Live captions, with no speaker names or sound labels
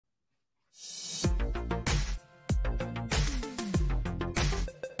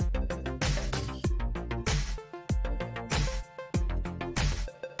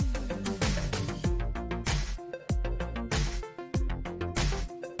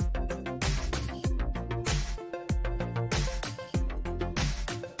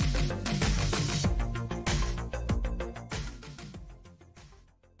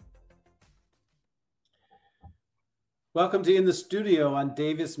Welcome to In the Studio on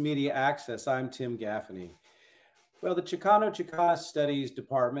Davis Media Access. I'm Tim Gaffaney. Well, the Chicano-Chicana Studies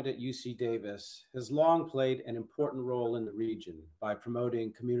Department at UC Davis has long played an important role in the region by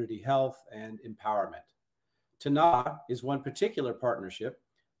promoting community health and empowerment. TANA is one particular partnership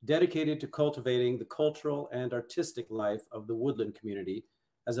dedicated to cultivating the cultural and artistic life of the woodland community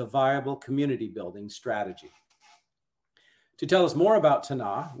as a viable community building strategy. To tell us more about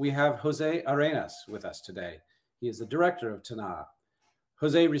TANA, we have Jose Arenas with us today. He is the director of TANA.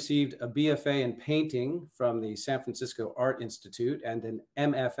 Jose received a BFA in painting from the San Francisco Art Institute and an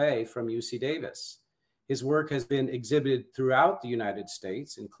MFA from UC Davis. His work has been exhibited throughout the United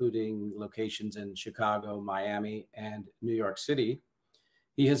States, including locations in Chicago, Miami, and New York City.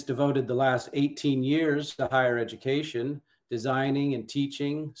 He has devoted the last 18 years to higher education, designing and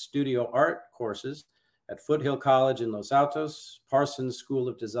teaching studio art courses at Foothill College in Los Altos, Parsons School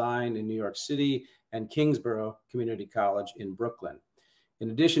of Design in New York City, and Kingsborough Community College in Brooklyn. In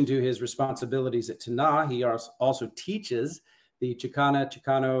addition to his responsibilities at TANA, he also teaches the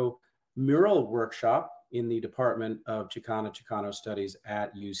Chicana-Chicano mural workshop in the Department of Chicana-Chicano Studies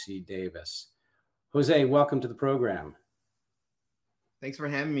at UC Davis. Jose, welcome to the program. Thanks for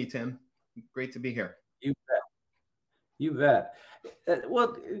having me, Tim. Great to be here. You bet. You bet.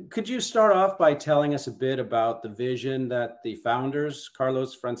 Well, could you start off by telling us a bit about the vision that the founders,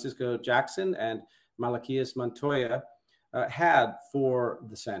 Carlos Francisco Jackson and Malaquias Montoya, had for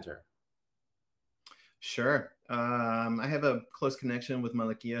the center? Sure. I have a close connection with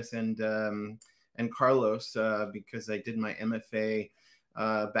Malaquias and Carlos because I did my MFA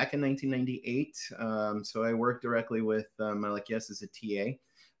back in 1998. So I worked directly with Malaquias as a TA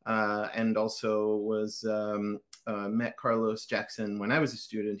and also was met Carlos Jackson when I was a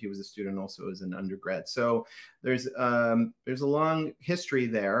student. He was a student also as an undergrad. So there's a long history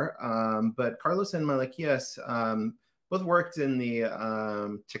there. But Carlos and Malaquias both worked in the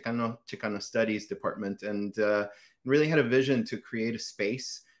Chicano Studies department and really had a vision to create a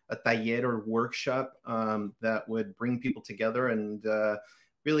space, a taller or workshop that would bring people together and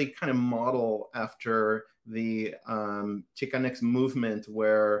really kind of model after the Chicanx movement,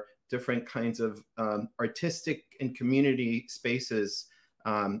 where different kinds of artistic and community spaces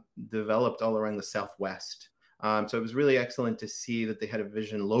developed all around the Southwest. So it was really excellent to see that they had a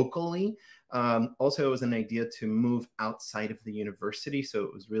vision locally. Also, it was an idea to move outside of the university. So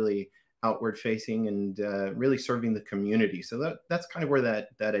it was really outward facing and really serving the community. So that's kind of where that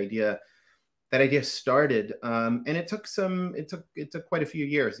idea started. And it took quite a few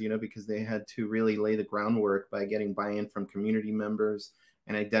years, because they had to really lay the groundwork by getting buy-in from community members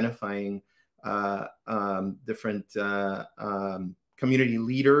and identifying different community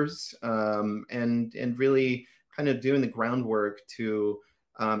leaders and really kind of doing the groundwork to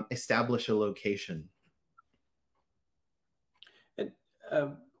establish a location. And,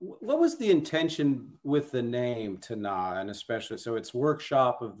 what was the intention with the name TANA, and especially, so it's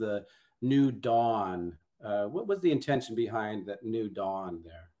Workshop of the New Dawn. What was the intention behind that New Dawn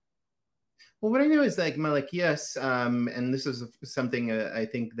there? Well, what I know is like Malaquias, and this is something I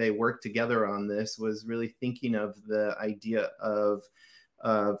think they worked together on this, was really thinking of the idea of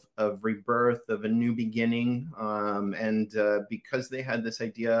rebirth, of a new beginning. And because they had this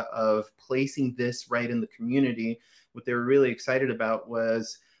idea of placing this right in the community, what they were really excited about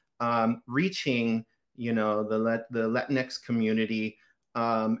was reaching, the Latinx community,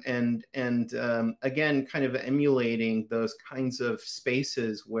 and again, kind of emulating those kinds of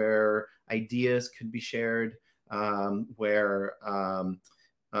spaces where ideas could be shared, where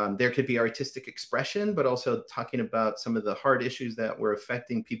there could be artistic expression, but also talking about some of the hard issues that were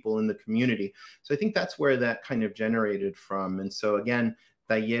affecting people in the community. So I think that's where that kind of generated from. And so again,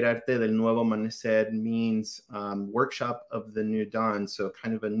 Taller Arte del Nuevo Amanecer means workshop of the new dawn. So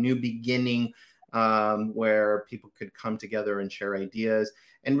kind of a new beginning where people could come together and share ideas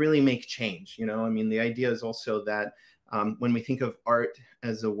and really make change. The idea is also that when we think of art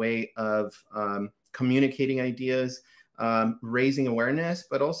as a way of communicating ideas, raising awareness,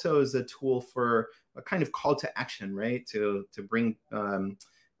 but also as a tool for a kind of call to action, right? To bring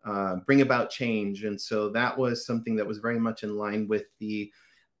about change. And so that was something that was very much in line with the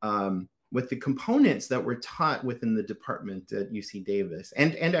components that were taught within the department at UC Davis,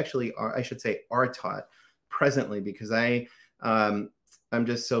 and actually I should say are taught presently, because I'm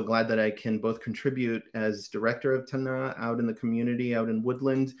just so glad that I can both contribute as director of TANA out in the community, out in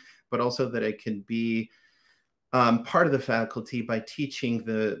Woodland, but also that I can be part of the faculty by teaching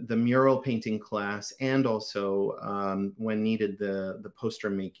the mural painting class, and also when needed the poster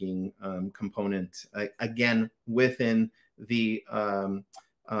making component, again within the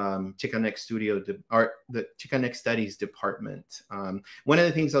Chicanx the Chicanx Studies Department. One of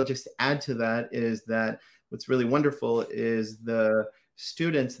the things I'll just add to that is that what's really wonderful is the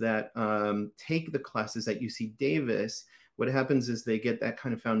students that take the classes at UC Davis. What happens is they get that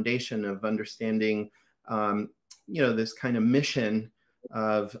kind of foundation of understanding, this kind of mission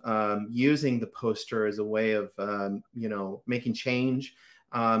of using the poster as a way of, making change,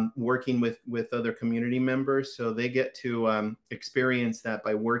 working with other community members. So they get to experience that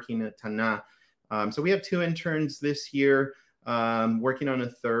by working at TANA. So we have 2 interns this year, working on a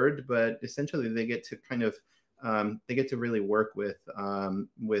 3rd, but essentially they get to kind of, they get to really work with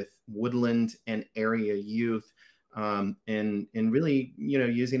woodland and area youth, and really,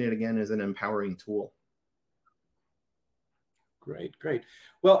 using it again as an empowering tool. Great, great.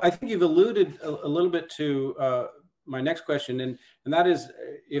 Well, I think you've alluded a little bit to my next question, and that is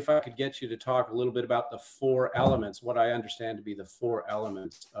if I could get you to talk a little bit about the 4 elements, what I understand to be the 4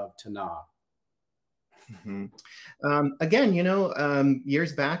 elements of TANA. Again,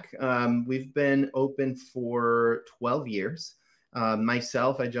 years back, we've been open for 12 years.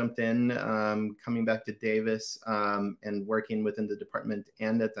 Myself, I jumped in, coming back to Davis, and working within the department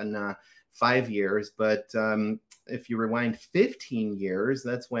and at TANA 5 years. But if you rewind 15 years,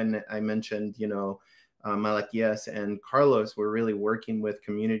 that's when I mentioned, Malaquias and Carlos were really working with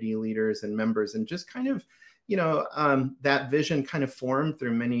community leaders and members, and just kind of, that vision kind of formed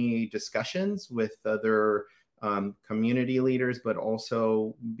through many discussions with other community leaders, but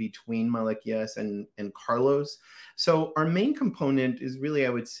also between Malaquias and Carlos. So our main component is really, I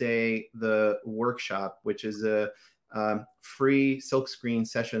would say, the workshop, which is a free silkscreen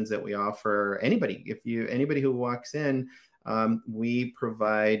sessions that we offer anybody. Anybody who walks in, we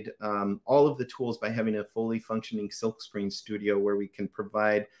provide all of the tools by having a fully functioning silkscreen studio where we can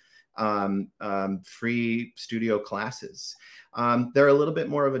provide free studio classes. They're a little bit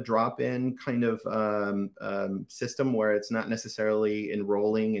more of a drop-in kind of system where it's not necessarily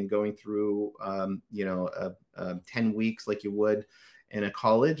enrolling and going through 10 weeks like you would in a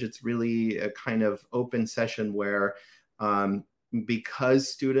college. It's really a kind of open session where because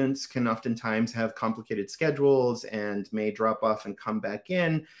students can oftentimes have complicated schedules and may drop off and come back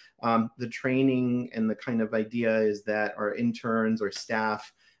in, the training and the kind of idea is that our interns or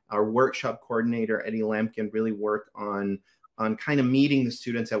staff, our workshop coordinator, Eddie Lampkin, really work on kind of meeting the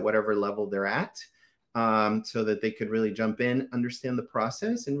students at whatever level they're at, so that they could really jump in, understand the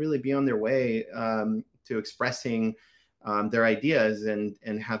process, and really be on their way to expressing their ideas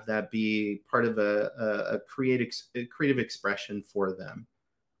and have that be part of a creative expression for them.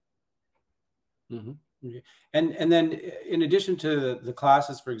 Mm-hmm. Okay. And then in addition to the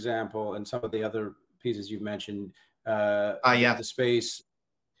classes, for example, and some of the other pieces you've mentioned, the space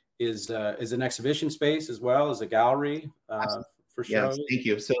is an exhibition space as well as a gallery for shows. Yes, thank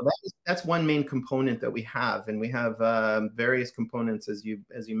you. So that's one main component that we have, and we have various components as you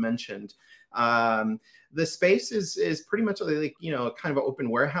mentioned. The space is pretty much like kind of an open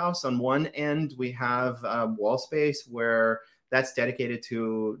warehouse. On one end, we have wall space where that's dedicated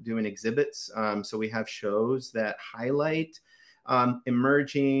to doing exhibits. So we have shows that highlight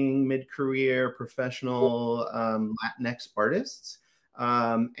emerging, mid-career, professional Latinx artists.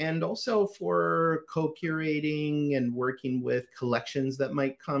 And also for co-curating and working with collections that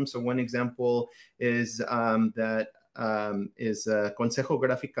might come. So one example is Consejo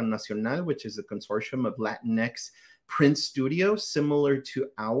Gráfico Nacional, which is a consortium of Latinx print studios similar to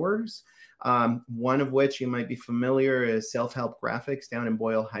ours. One of which you might be familiar is Self-Help Graphics down in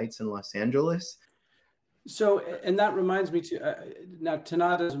Boyle Heights in Los Angeles. So, and that reminds me now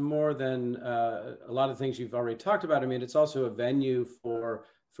TANA is more than a lot of things you've already talked about. I mean, it's also a venue for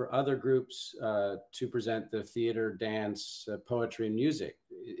other groups to present the theater, dance, poetry, and music.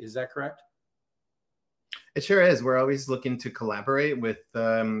 Is that correct? It sure is. We're always looking to collaborate with,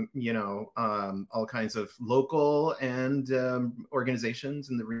 all kinds of local and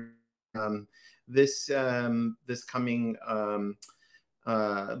organizations in the region. This coming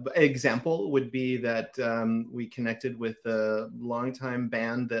example would be that we connected with a longtime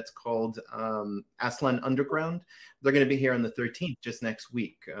band that's called Aslan Underground. They're going to be here on the 13th, just next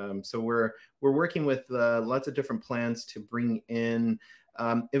week. So we're working with lots of different plans to bring in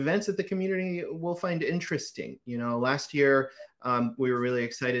events that the community will find interesting. Last year we were really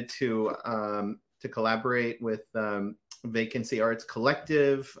excited to collaborate with Vacancy Arts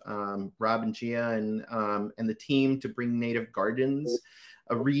Collective, Rob and Gia and the team to bring Native Gardens,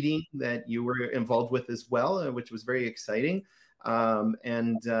 a reading that you were involved with as well, which was very exciting.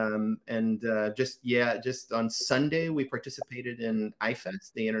 Just on Sunday, we participated in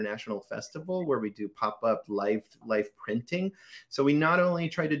iFest, the international festival, where we do pop-up live printing. So we not only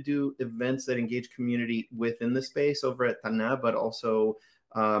try to do events that engage community within the space over at TANA, but also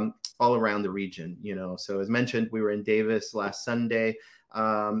all around the region, you know. So as mentioned, we were in Davis last Sunday,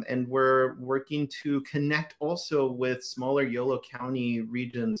 and we're working to connect also with smaller Yolo County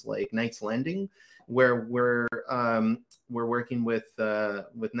regions like Knights Landing, where we're working with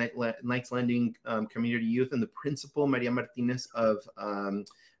Knights Landing community youth and the principal Maria Martinez of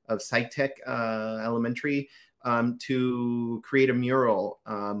SciTech Elementary to create a mural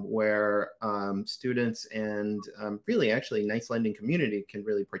where students and really actually Knights Landing community can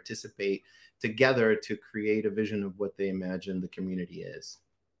really participate together to create a vision of what they imagine the community is.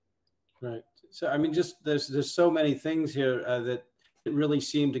 Right. So I mean, just there's so many things here that really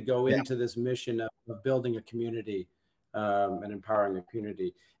seem to go into this mission of building a community and empowering a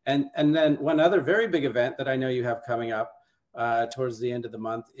community. And then one other very big event that I know you have coming up towards the end of the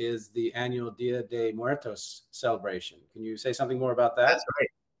month is the annual Dia De Muertos celebration. Can you say something more about that? That's right.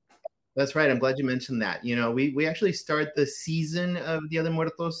 That's right. I'm glad you mentioned that. You know, we actually start the season of Dia de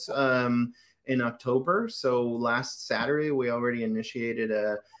Muertos in October. So last Saturday, we already initiated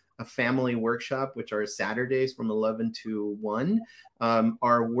a family workshop, which are Saturdays from 11 to 1.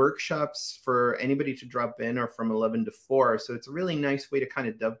 Our workshops for anybody to drop in are from 11 to 4. So it's a really nice way to kind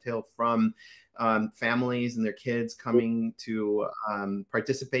of dovetail from families and their kids coming to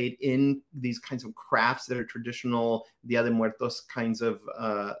participate in these kinds of crafts that are traditional Dia de Muertos kinds of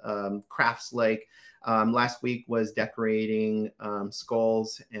crafts. Like last week was decorating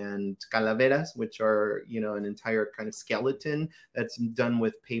skulls and calaveras, which are, you know, an entire kind of skeleton that's done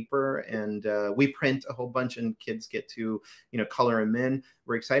with paper, and we print a whole bunch and kids get to, you know, color them in.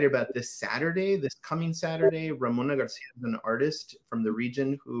 We're excited about this Saturday, this coming Saturday. Ramona Garcia is an artist from the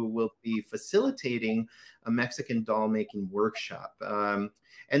region who will be facilitating a Mexican doll making workshop.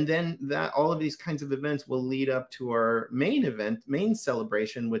 And then all of these kinds of events will lead up to our main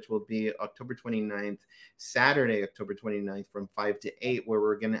celebration, which will be October 29th, Saturday, October 29th from 5 to 8, where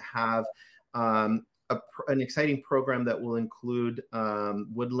we're going to have an exciting program that will include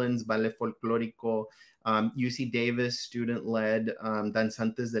Woodlands Ballet Folklórico, UC Davis student-led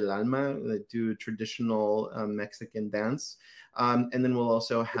Danzantes del Alma that do traditional Mexican dance. And then we'll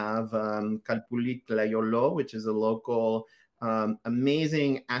also have Calpuli Tlayolo, which is a local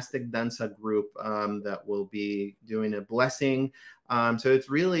amazing Aztec danza group that will be doing a blessing. So it's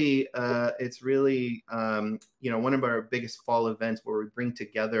really you know, one of our biggest fall events where we bring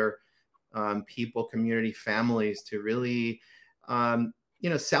together people, community, families to really you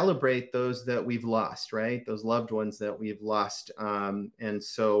know, celebrate those that we've lost, right? Those loved ones that we've lost. And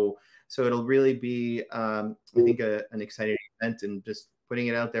so it'll really be, I think, an exciting event, and just putting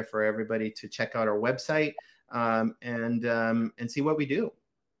it out there for everybody to check out our website and see what we do.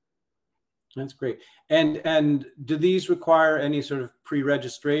 That's great. And do these require any sort of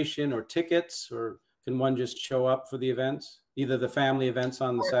pre-registration or tickets, or can one just show up for the events, either the family events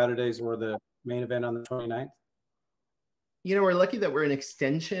on the Saturdays or the main event on the 29th? You know, we're lucky that we're an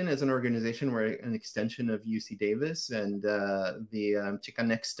extension as an organization. We're an extension of UC Davis and the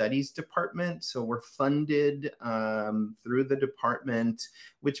Chicanx Studies Department. So we're funded through the department,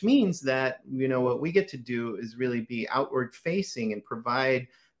 which means that, you know, what we get to do is really be outward facing and provide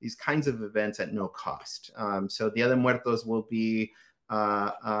these kinds of events at no cost. So Dia de Muertos will be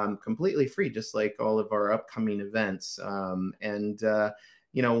completely free, just like all of our upcoming events.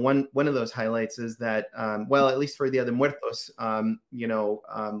 You know, one of those highlights is that, well, at least for Dia de Muertos, you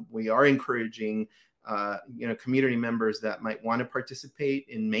know, we are encouraging, you know, community members that might want to participate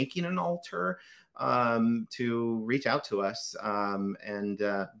in making an altar to reach out to us and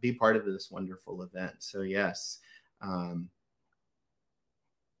be part of this wonderful event. So yes.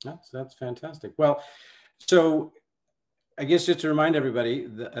 That's fantastic. Well, so I guess just to remind everybody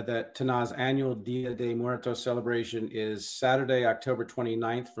that TANA's annual Dia de Muertos celebration is Saturday, October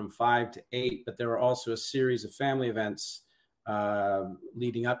 29th from 5 to 8, but there are also a series of family events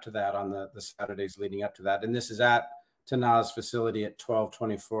leading up to that on the Saturdays leading up to that. And this is at TANA's facility at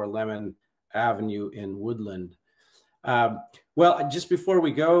 1224 Lemon Avenue in Woodland. Well, just before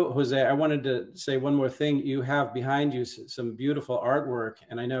we go, Jose, I wanted to say one more thing. You have behind you some beautiful artwork,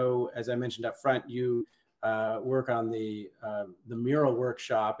 and I know, as I mentioned up front, you work on the mural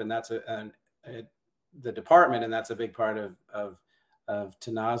workshop, and that's the department, and that's a big part of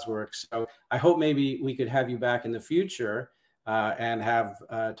TANA's work. So I hope maybe we could have you back in the future and have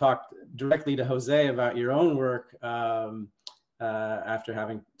talked directly to Jose about your own work after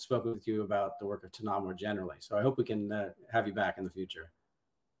having spoken with you about the work of TANA more generally. So I hope we can have you back in the future.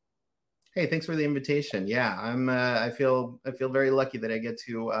 Hey, thanks for the invitation. Yeah, I feel very lucky that I get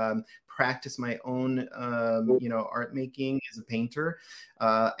to practice my own art making as a painter,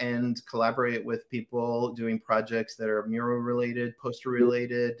 and collaborate with people doing projects that are mural related, poster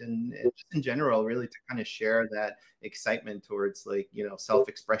related, and just in general, really to kind of share that excitement towards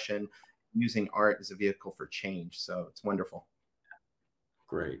self-expression, using art as a vehicle for change. So it's wonderful.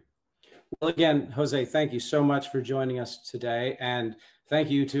 Great. Well, again, Jose, thank you so much for joining us today. And thank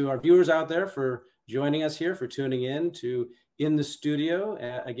you to our viewers out there for joining us here, for tuning in to In the Studio.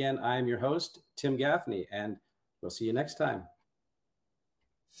 Again, I'm your host, Tim Gaffaney, and we'll see you next time.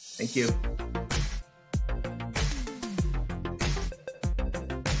 Thank you.